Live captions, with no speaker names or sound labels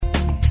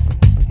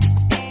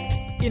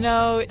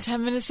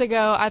10 minutes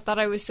ago, I thought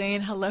I was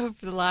saying hello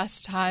for the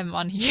last time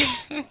on here.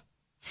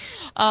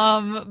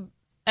 And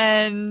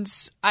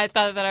I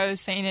thought that I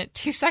was saying it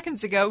 2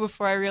 seconds ago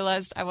before I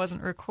realized I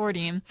wasn't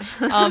recording.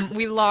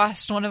 We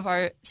lost one of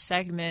our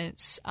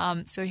segments,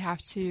 so we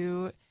have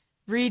to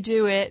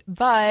redo it.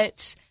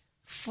 But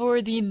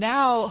for the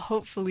now,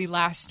 hopefully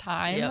last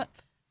time,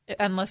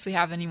 unless we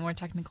have any more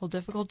technical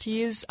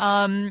difficulties,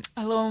 hello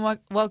and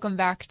welcome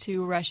back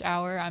to Rush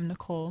Hour. I'm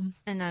Nicole.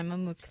 And I'm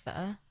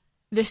Amuktha.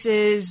 This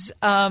is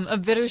a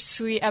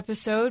bittersweet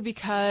episode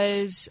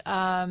because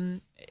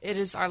it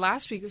is our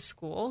last week of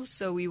school,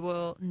 so we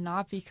will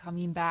not be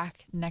coming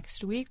back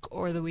next week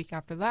or the week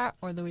after that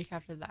or the week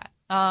after that.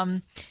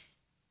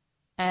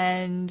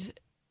 And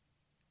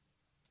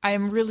I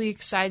am really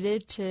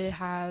excited to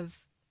have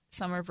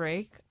summer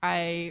break.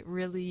 I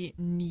really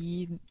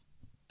need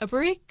a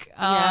break,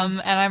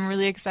 and I'm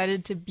really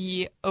excited to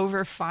be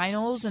over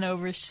finals and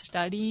over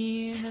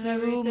studying and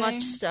everything. Too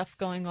much stuff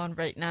going on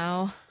right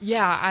now.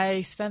 Yeah,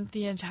 I spent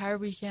the entire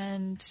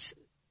weekend,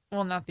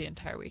 well, not the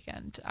entire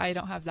weekend. I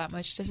don't have that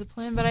much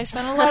discipline, but I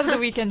spent a lot of the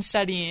weekend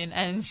studying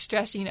and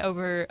stressing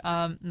over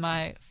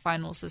my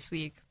finals this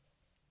week.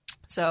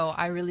 So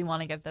I really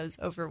want to get those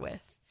over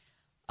with.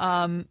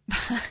 But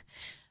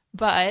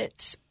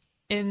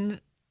in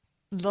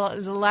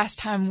the last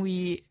time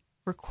we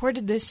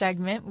recorded this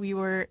segment, we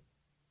were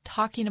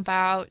talking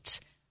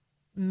about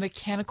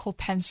mechanical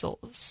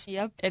pencils.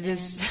 Yep. It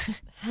is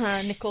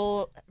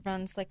Nicole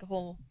runs like a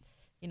whole,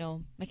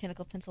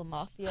 mechanical pencil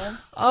mafia.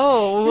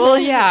 Oh, well,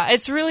 yeah.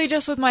 It's really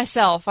just with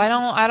myself. I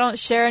don't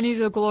share any of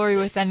the glory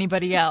with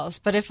anybody else.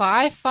 But if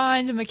I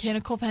find a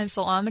mechanical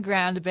pencil on the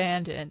ground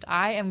abandoned,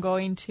 I am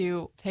going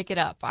to pick it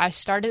up. I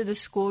started the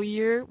school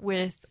year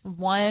with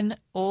one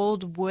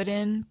old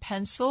wooden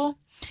pencil,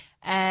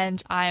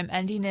 and I'm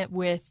ending it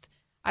with,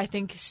 I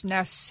think it's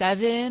now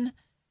seven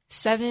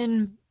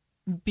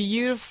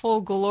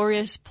beautiful,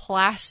 glorious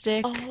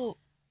plastic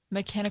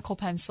mechanical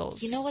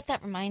pencils. You know what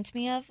that reminds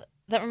me of?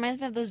 That reminds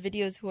me of those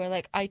videos who are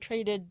like, I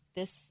traded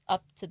this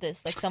up to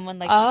this. Like someone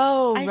like,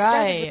 I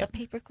started with a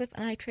paperclip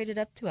and I traded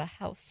up to a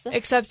house.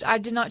 Except I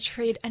did not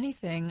trade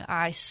anything.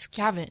 I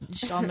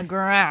scavenged on the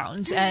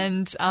ground.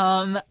 And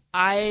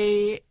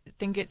I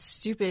think it's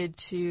stupid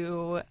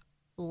to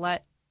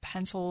let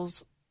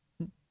pencils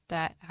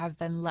that have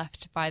been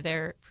left by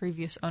their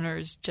previous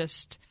owners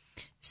just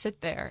sit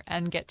there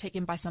and get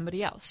taken by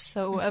somebody else.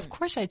 So, of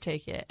course I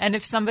take it. And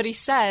if somebody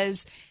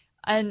says,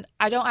 and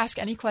I don't ask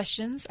any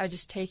questions, I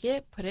just take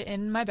it, put it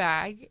in my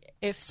bag.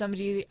 If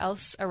somebody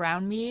else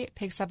around me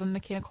picks up a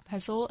mechanical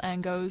pencil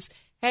and goes,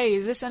 hey,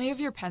 is this any of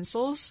your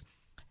pencils?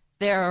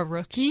 They're a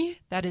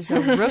rookie. That is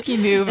a rookie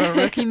move, a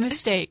rookie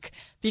mistake.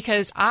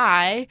 Because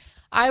I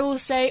will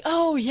say,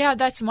 oh, yeah,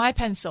 that's my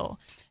pencil.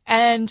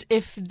 And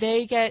if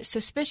they get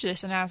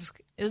suspicious and ask,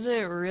 is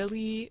it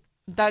really?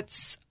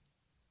 That's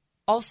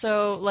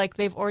also like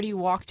they've already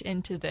walked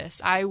into this.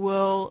 I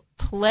will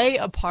play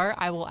a part.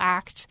 I will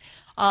act.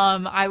 I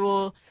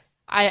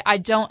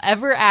don't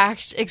ever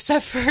act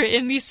except for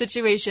in these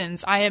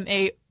situations. I am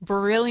a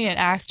brilliant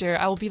actor.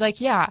 I will be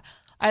like, yeah,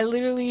 I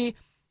literally,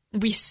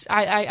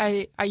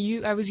 I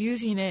was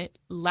using it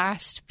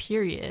last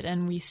period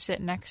and we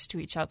sit next to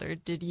each other.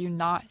 Did you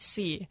not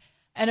see?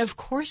 And of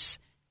course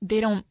they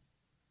don't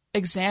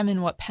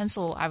examine what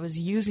pencil I was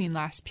using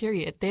last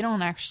period. They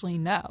don't actually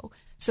know.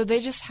 So they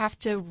just have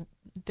to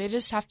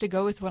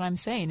go with what I'm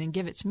saying and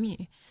give it to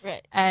me.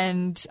 Right.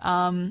 And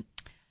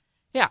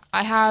yeah,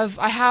 I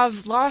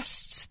have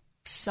lost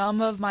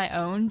some of my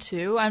own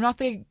too. I'm not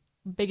the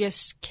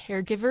biggest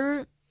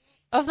caregiver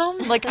of them.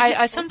 Like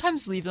I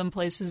sometimes leave them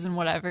places and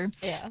whatever.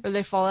 Yeah. Or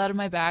they fall out of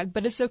my bag,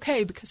 but it's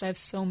okay because I have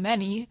so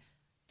many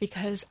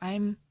because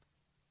I'm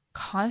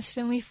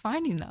constantly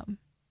finding them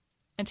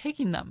and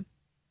taking them.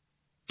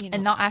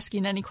 And not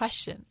asking any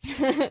questions.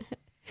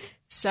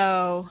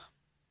 So,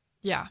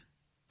 yeah,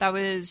 that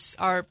was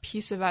our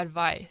piece of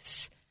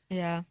advice.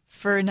 Yeah.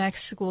 For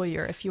next school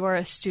year. If you are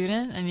a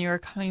student and you are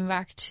coming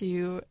back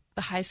to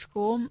the high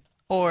school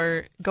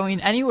or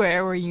going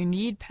anywhere where you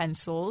need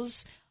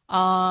pencils,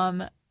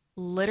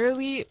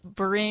 literally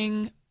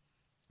bring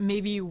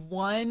maybe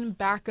one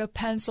backup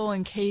pencil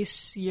in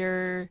case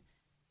you're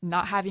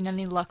not having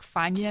any luck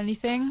finding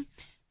anything.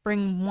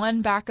 Bring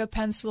one backup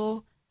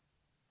pencil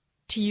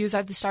to use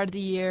at the start of the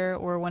year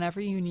or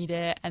whenever you need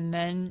it, and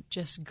then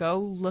just go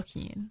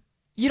looking.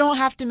 You don't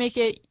have to make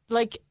it,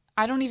 like,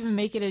 I don't even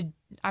make it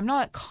I'm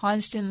not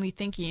constantly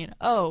thinking,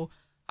 oh,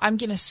 I'm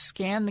going to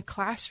scan the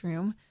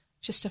classroom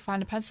just to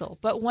find a pencil.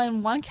 But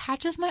when one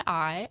catches my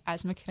eye,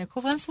 as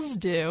mechanical pencils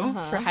do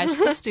for high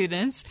school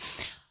students,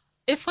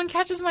 if one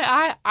catches my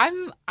eye,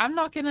 I'm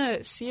not going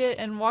to see it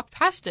and walk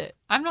past it.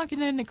 I'm not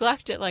going to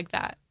neglect it like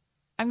that.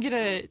 I'm going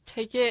to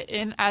take it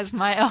in as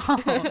my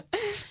own.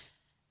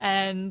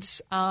 And,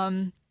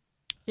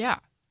 yeah.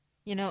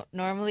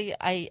 Normally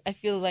I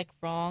feel like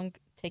wrong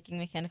taking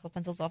mechanical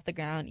pencils off the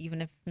ground,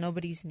 even if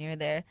nobody's near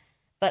there.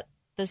 But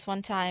this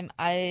one time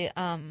I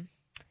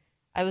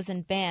I was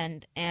in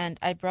band, and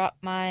I brought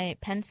my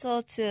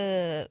pencil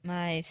to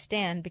my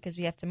stand because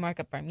we have to mark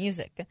up our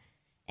music.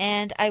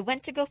 And I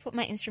went to go put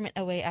my instrument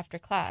away after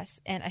class,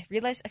 and I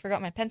realized I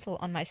forgot my pencil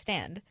on my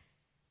stand.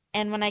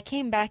 And when I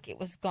came back, it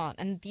was gone.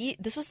 And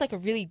this was like a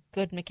really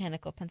good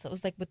mechanical pencil. It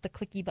was like with the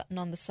clicky button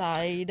on the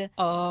side.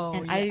 Oh,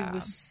 and yeah. I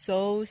was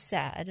so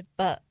sad.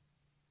 But,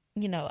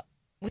 you know,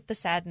 with the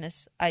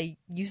sadness, I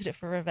used it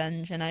for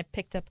revenge, and I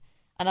picked up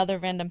another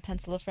random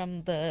pencil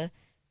from the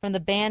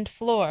band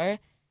floor,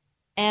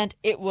 and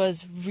it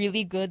was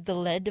really good. The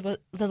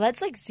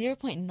lead's like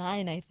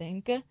 0.9, I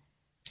think.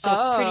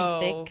 So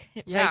pretty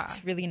thick. It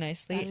writes really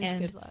nicely. That is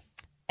good lead.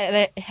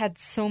 It had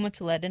so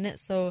much lead in it,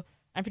 so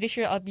I'm pretty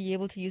sure I'll be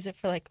able to use it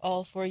for like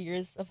all 4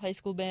 years of high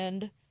school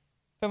band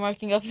for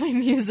marking up my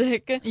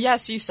music.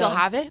 Yes, you still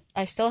have it?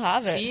 I still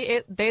have it.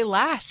 See, they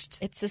last.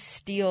 It's a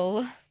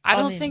steal. I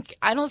don't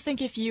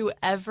think if you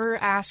ever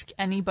ask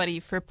anybody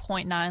for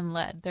 0.9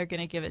 lead, they're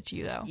gonna give it to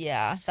you though.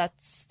 Yeah,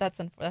 that's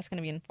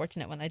gonna be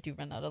unfortunate when I do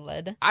run out of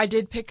lead. I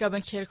did pick a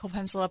mechanical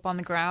pencil up on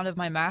the ground of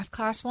my math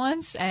class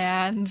once,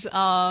 and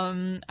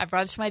I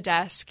brought it to my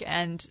desk,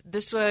 and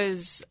this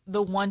was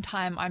the one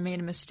time I made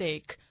a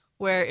mistake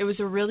where it was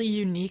a really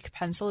unique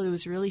pencil. It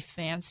was really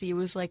fancy. It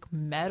was like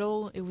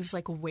metal. It was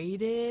like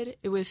weighted.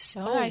 It was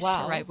so nice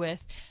to write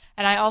with.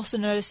 And I also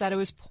noticed that it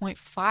was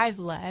 0.5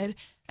 lead.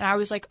 And I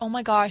was like, oh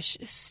my gosh,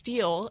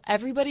 steel.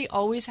 Everybody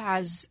always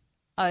has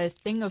a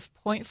thing of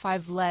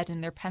 0.5 lead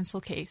in their pencil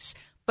case.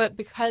 But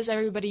because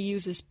everybody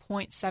uses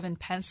 0.7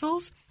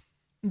 pencils,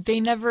 they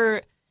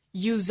never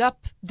use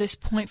up this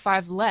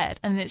 0.5 lead.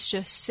 And it's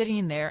just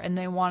sitting there and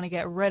they want to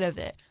get rid of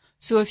it.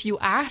 So if you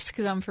ask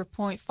them for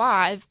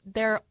 0.5,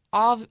 they're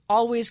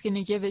always going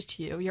to give it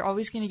to you. You're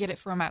always going to get it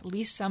from at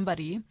least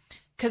somebody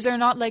because they're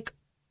not like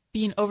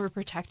being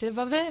overprotective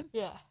of it.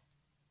 Yeah.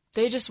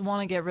 They just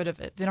want to get rid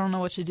of it. They don't know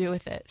what to do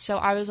with it. So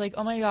I was like,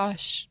 oh my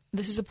gosh,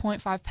 this is a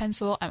 0.5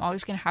 pencil. I'm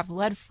always going to have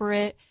lead for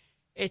it.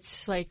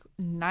 It's like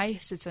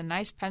nice. It's a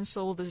nice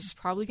pencil. This is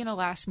probably going to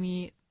last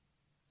me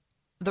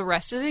the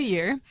rest of the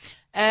year.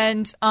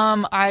 And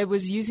I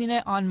was using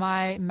it on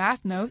my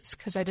math notes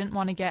because I didn't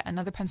want to get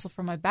another pencil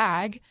from my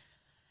bag.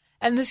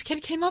 And this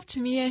kid came up to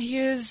me and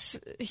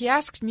he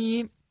asked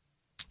me,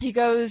 he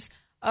goes,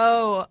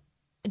 oh,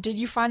 did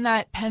you find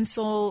that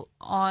pencil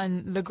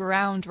on the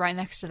ground right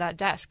next to that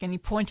desk? And he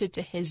pointed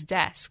to his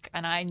desk,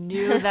 and I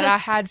knew that I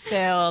had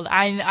failed.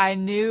 I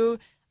knew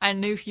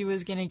he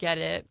was going to get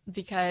it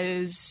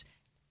because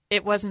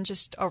it wasn't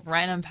just a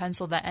random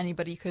pencil that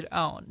anybody could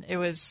own. It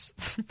was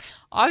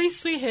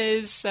obviously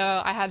his,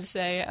 so I had to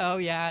say, oh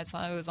yeah,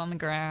 it was on the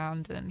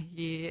ground, and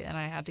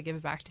I had to give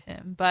it back to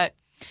him. But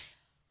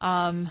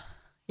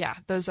yeah,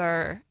 those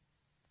are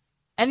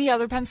any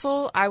other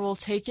pencil, I will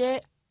take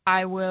it.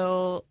 I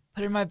will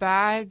put it in my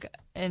bag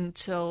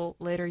until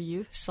later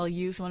use. I'll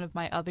use one of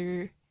my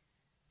other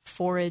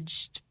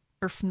forged,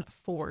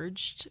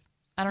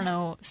 I don't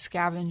know,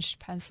 scavenged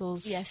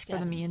pencils for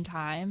the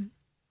meantime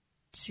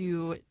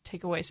to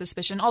take away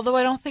suspicion. Although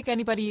I don't think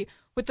anybody,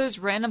 with those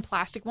random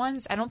plastic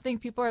ones, I don't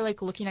think people are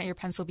like looking at your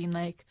pencil being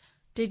like,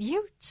 did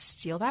you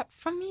steal that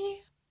from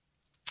me?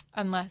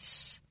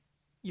 Unless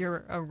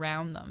you're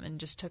around them and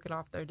just took it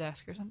off their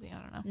desk or something. I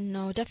don't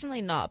know. No,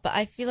 definitely not. But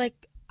I feel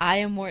like I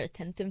am more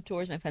attentive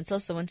towards my pencil,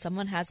 so when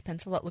someone has a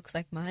pencil that looks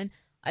like mine,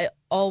 I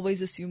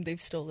always assume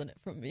they've stolen it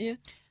from me.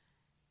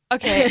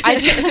 Okay, I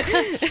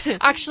did.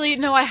 Actually,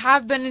 no, I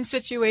have been in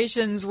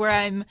situations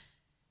where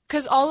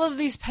because all of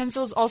these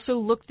pencils also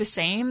look the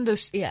same,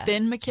 those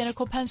thin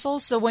mechanical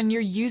pencils, so when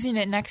you're using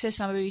it next to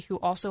somebody who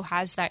also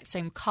has that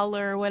same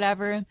color or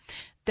whatever,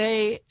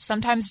 they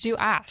sometimes do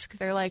ask.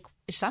 They're like,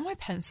 is that my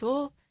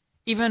pencil?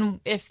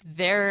 Even if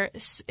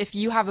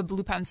you have a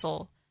blue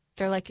pencil,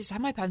 they're like, is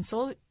that my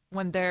pencil?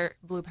 When their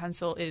blue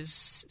pencil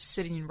is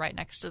sitting right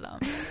next to them.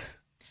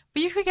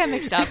 But you could get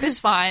mixed up. It's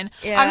fine.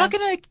 Yeah. I'm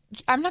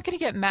not gonna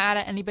get mad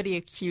at anybody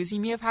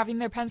accusing me of having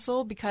their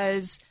pencil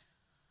because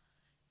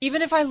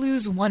even if I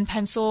lose one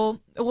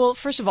pencil, well,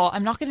 first of all,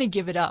 I'm not gonna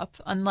give it up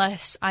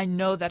unless I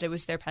know that it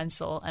was their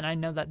pencil and I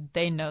know that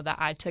they know that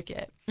I took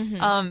it.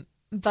 Mm-hmm.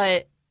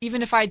 But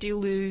even if I do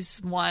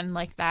lose one,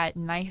 like that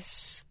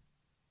nice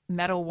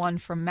metal one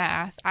from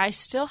math, I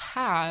still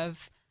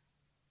have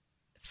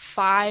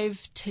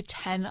 5 to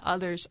 10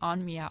 others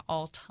on me at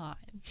all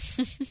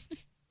times.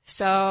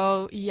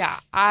 So, yeah,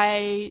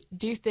 I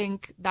do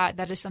think that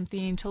is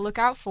something to look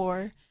out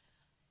for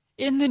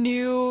in the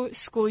new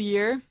school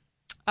year.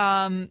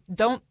 You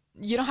don't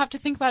have to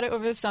think about it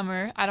over the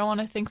summer. I don't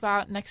want to think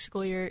about next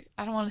school year.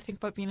 I don't want to think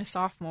about being a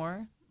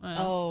sophomore. That's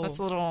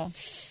a little...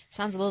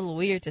 Sounds a little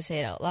weird to say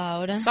it out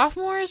loud.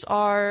 Sophomores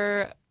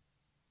are...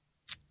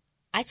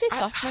 I'd say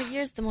sophomore year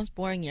is the most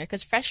boring year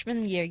because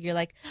freshman year, you're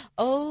like,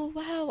 oh,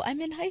 wow,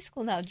 I'm in high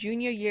school now.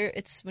 Junior year,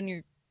 it's when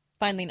you're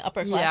finally an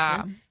upperclassman.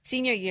 Yeah.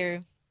 Senior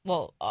year,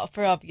 well,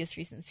 for obvious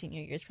reasons,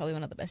 senior year is probably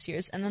one of the best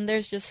years. And then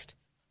there's just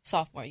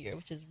sophomore year,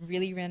 which is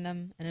really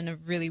random and in a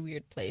really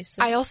weird place.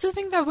 So, I also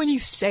think that when you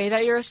say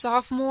that you're a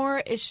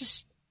sophomore, it's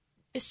just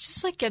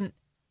like an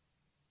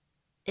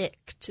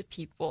ick to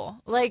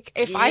people. Like,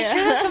 if I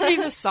hear that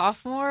somebody's a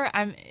sophomore,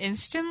 I'm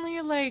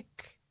instantly,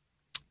 like,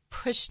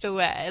 pushed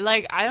away.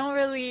 Like, I don't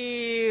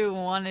really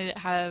want to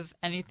have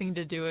anything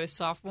to do with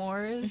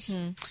sophomores,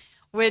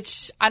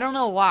 which I don't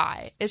know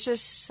why. It's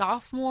just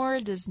sophomore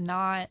does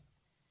not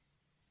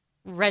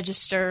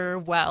register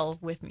well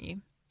with me.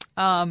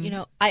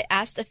 I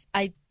asked if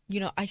I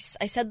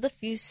said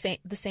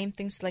the same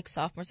things to, like,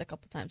 sophomores a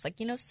couple times. Like,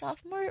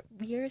 sophomore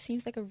year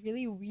seems like a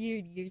really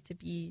weird year to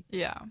be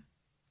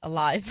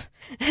alive.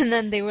 And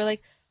then they were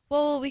like,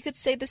 well, we could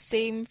say the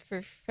same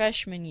for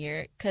freshman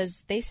year,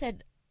 because they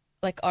said,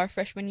 like, our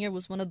freshman year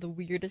was one of the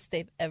weirdest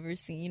they've ever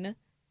seen.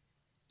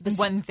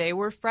 When they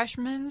were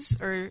freshmen,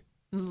 or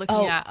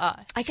looking at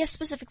us? I guess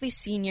specifically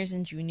seniors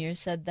and juniors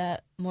said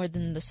that more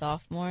than the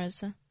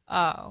sophomores.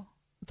 Oh.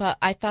 But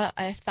I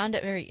found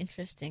it very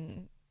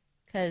interesting,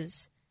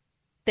 because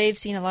they've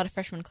seen a lot of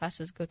freshman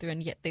classes go through,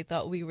 and yet they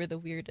thought we were the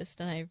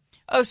weirdest. And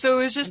so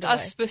it was just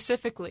us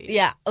specifically.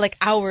 Yeah, like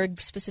our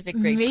specific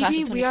grade. Maybe class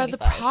of we are the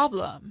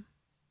problem.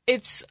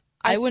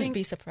 I wouldn't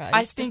be surprised.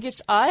 I think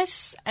it's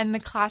us and the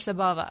class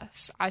above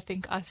us. I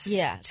think us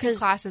two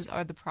classes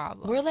are the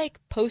problem. We're like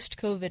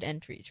post-COVID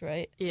entries,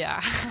 right?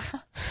 Yeah.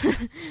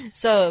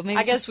 So maybe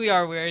I guess we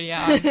are weird,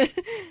 yeah.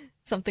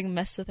 Something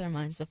messed with our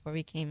minds before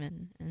we came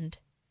in, and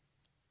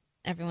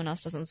everyone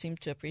else doesn't seem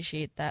to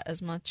appreciate that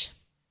as much.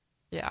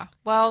 Yeah.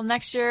 Well,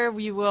 next year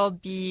we will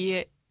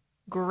be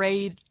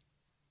grade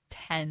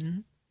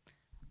 10.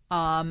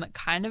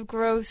 Kind of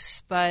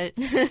gross, but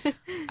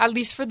at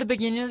least for the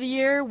beginning of the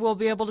year, we'll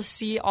be able to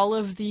see all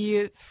of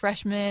the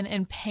freshmen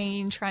in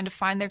pain trying to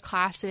find their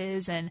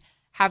classes and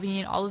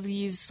having all of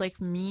these,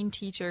 like, mean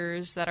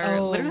teachers that are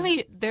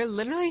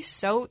literally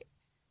so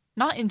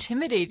not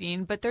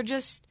intimidating, but they're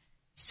just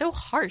so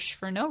harsh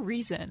for no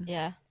reason.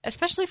 Yeah.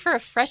 Especially for a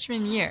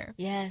freshman year.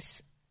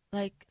 Yes.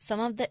 Like, some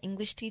of the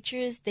English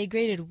teachers, they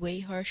graded way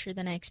harsher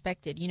than I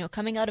expected.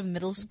 Coming out of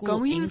middle school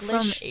Going English.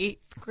 From 8th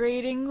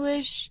grade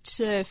English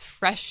to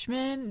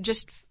freshman,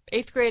 just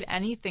 8th grade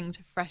anything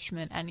to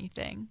freshman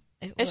anything.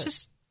 It's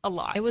just a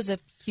lot. It was a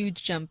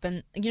huge jump.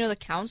 And, the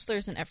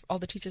counselors and all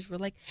the teachers were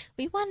like,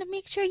 we want to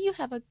make sure you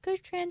have a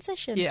good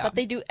transition. Yeah. But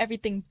they do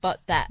everything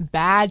but that.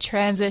 Bad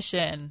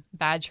transition.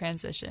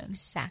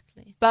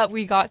 Exactly. But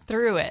we got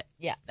through it.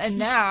 Yeah. And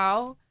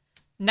now...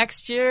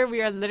 Next year,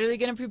 we are literally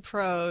going to be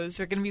pros.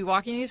 We're going to be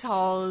walking these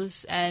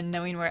halls and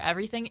knowing where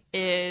everything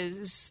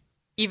is,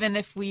 even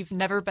if we've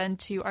never been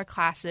to our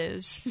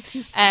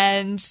classes.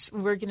 And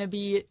we're going to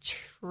be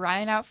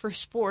trying out for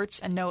sports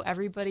and know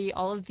everybody,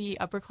 all of the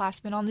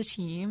upperclassmen on the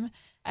team.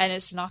 And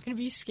it's not going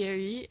to be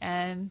scary.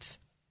 And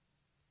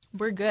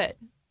we're good.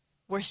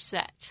 We're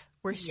set.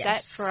 We're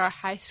set for our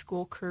high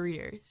school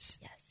careers.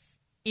 Yes.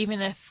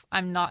 Even if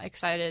I'm not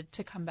excited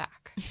to come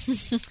back.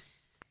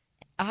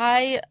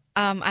 I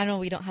know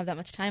we don't have that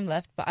much time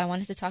left, but I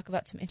wanted to talk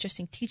about some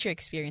interesting teacher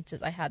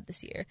experiences I had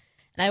this year.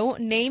 And I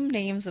won't name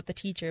names with the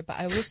teacher, but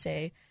I will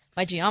say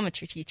my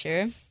geometry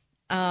teacher.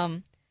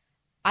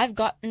 I've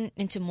gotten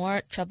into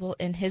more trouble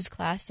in his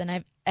class than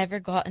I've ever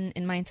gotten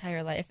in my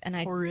entire life. And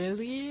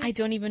Really? I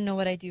don't even know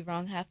what I do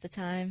wrong half the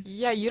time.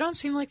 Yeah, you don't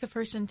seem like the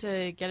person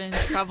to get into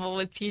trouble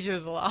with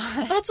teachers a lot.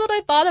 That's what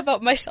I thought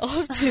about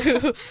myself,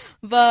 too.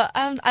 But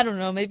I don't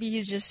know. Maybe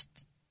he's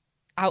just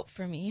out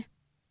for me.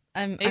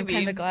 I'm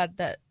kind of glad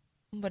that,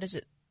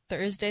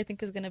 Thursday I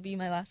think is going to be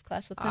my last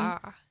class with him.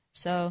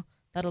 So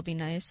that'll be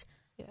nice.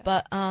 Yeah.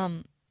 But,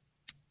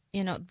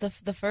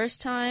 the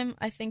first time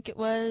I think it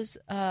was,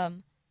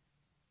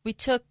 we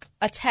took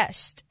a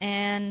test,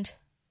 and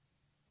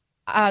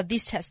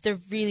these tests, they're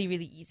really,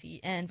 really easy.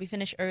 And we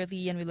finish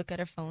early and we look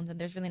at our phones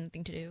and there's really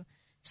nothing to do.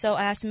 So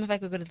I asked him if I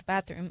could go to the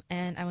bathroom,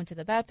 and I went to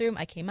the bathroom.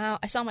 I came out.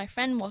 I saw my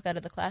friend walk out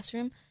of the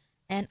classroom.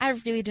 And I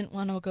really didn't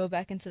want to go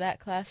back into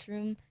that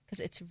classroom because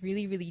it's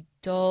really, really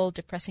dull,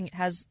 depressing. It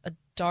has a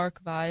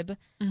dark vibe.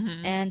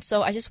 Mm-hmm. And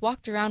so I just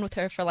walked around with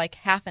her for like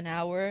half an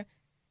hour.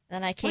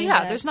 Then I came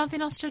back. There's nothing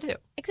else to do.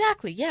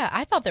 Exactly, yeah.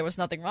 I thought there was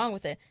nothing wrong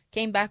with it.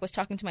 Came back, was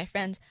talking to my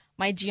friends.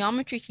 My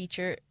geometry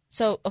teacher...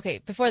 So,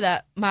 okay, before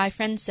that, my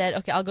friend said,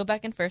 okay, I'll go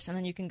back in first and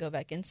then you can go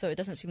back in. So it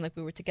doesn't seem like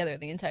we were together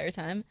the entire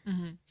time.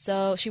 Mm-hmm.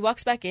 So she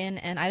walks back in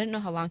and I didn't know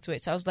how long to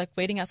wait. So I was like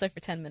waiting outside for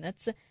 10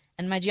 minutes.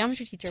 And my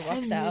geometry teacher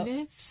walks out. 10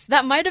 minutes?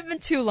 That might have been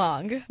too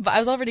long, but I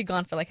was already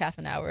gone for like half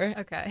an hour.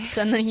 Okay.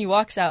 So and then he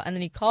walks out and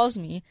then he calls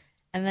me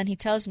and then he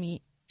tells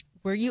me,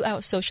 were you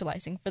out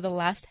socializing for the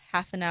last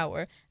half an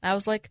hour? And I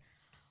was like,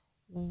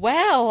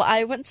 well,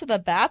 I went to the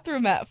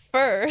bathroom at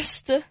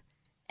first.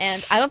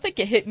 And I don't think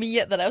it hit me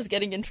yet that I was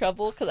getting in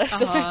trouble because I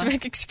still tried to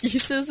make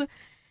excuses.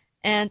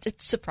 And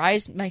it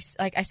surprised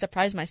I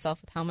surprised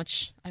myself with how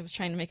much I was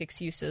trying to make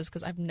excuses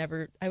because I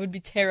would be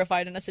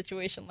terrified in a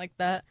situation like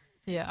that.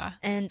 Yeah.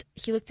 And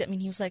he looked at me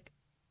and he was like,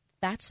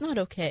 that's not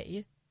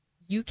okay.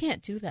 You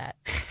can't do that.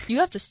 You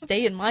have to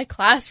stay in my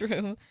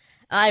classroom.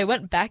 I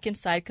went back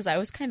inside because I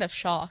was kind of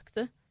shocked.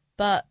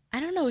 But I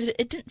don't know, it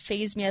didn't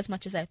faze me as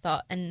much as I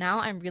thought. And now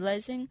I'm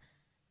realizing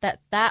that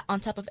on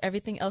top of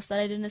everything else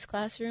that I did in this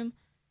classroom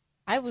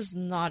I was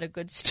not a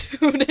good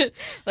student.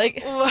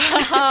 Like,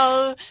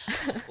 well,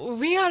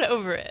 we got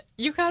over it.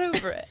 You got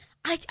over it.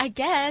 I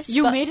guess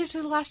You made it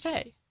to the last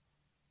day.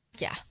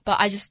 Yeah, but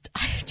I just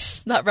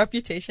that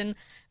reputation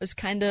was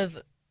kind of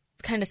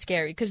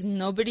scary because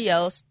nobody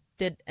else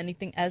did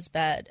anything as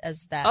bad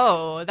as that.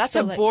 Oh, that's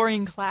a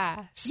boring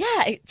class.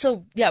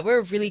 Yeah, we're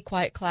a really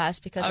quiet class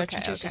because our Okay,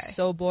 teacher's okay. just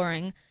so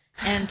boring.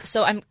 And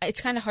so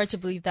it's kind of hard to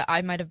believe that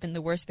I might have been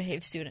the worst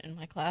behaved student in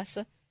my class.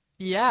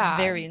 Yeah.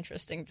 Very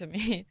interesting to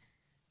me.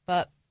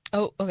 But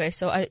okay,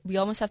 so we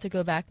almost have to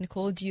go back.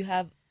 Nicole, do you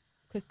have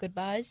quick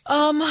goodbyes?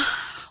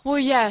 Well,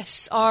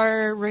 yes,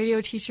 our radio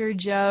teacher,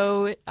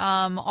 Joe,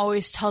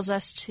 always tells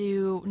us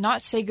to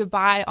not say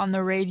goodbye on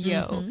the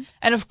radio. Mm-hmm.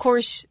 And of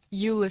course,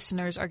 you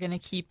listeners are going to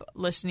keep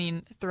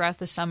listening throughout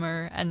the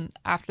summer and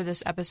after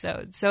this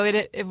episode. So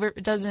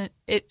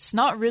it's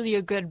not really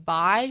a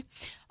goodbye.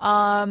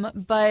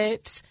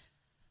 But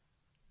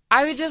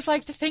I would just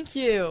like to thank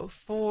you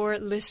for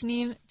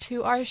listening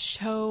to our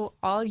show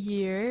all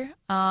year.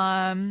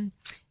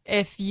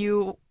 If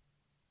you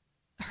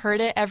heard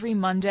it every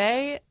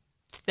Monday,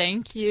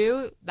 thank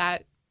you.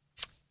 That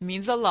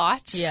means a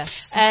lot.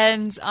 Yes.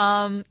 And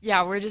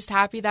we're just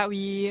happy that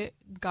we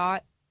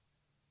got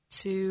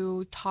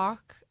to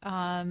talk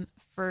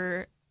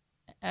for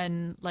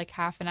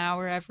half an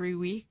hour every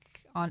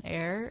week on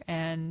air.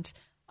 And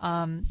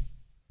I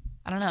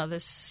don't know, it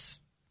was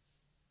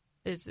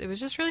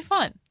just really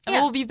fun. And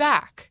we'll be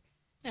back.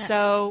 Yeah.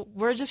 So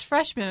we're just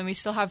freshmen and we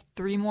still have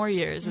 3 more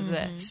years of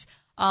this.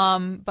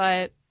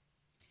 But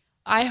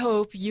I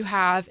hope you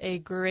have a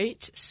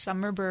great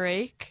summer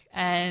break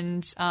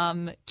and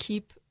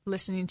keep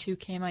listening to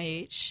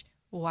KMIH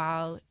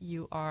while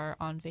you are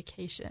on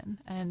vacation.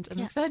 And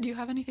Amuktha, do you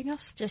have anything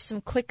else? Just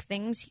some quick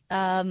things.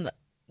 I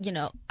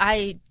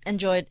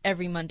enjoyed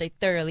every Monday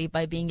thoroughly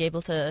by being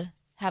able to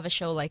have a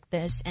show like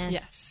this. And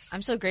yes.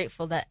 I'm so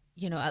grateful that,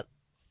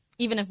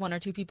 even if 1 or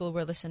 2 people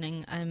were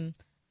listening, I'm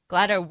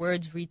glad our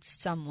words reached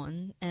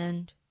someone.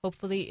 And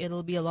hopefully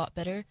it'll be a lot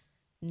better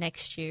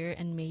next year,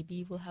 and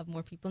maybe we'll have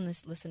more people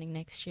listening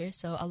next year,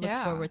 so I'll look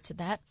forward to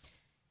that.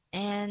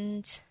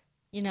 And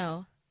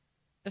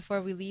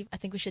before we leave, I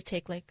think we should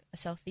take a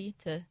selfie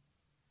to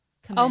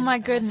oh my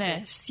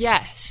goodness,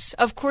 yes,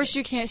 of course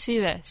you can't see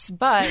this,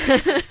 but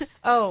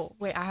oh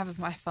wait, I have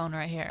my phone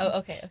right here. Oh,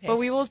 okay. But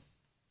we will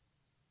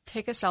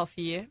take a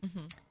selfie.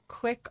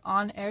 Quick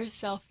on-air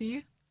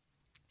selfie,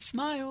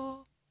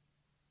 smile.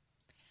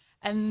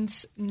 And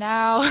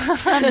now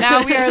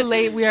we are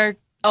late. We are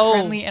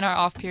currently in our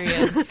off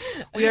period.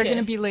 We are going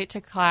to be late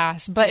to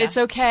class, but it's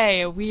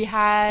okay. We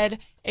had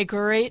a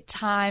great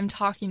time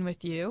talking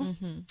with you.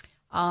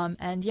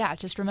 And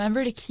just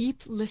remember to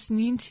keep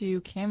listening to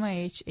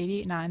KMIH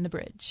 88.9 The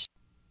Bridge.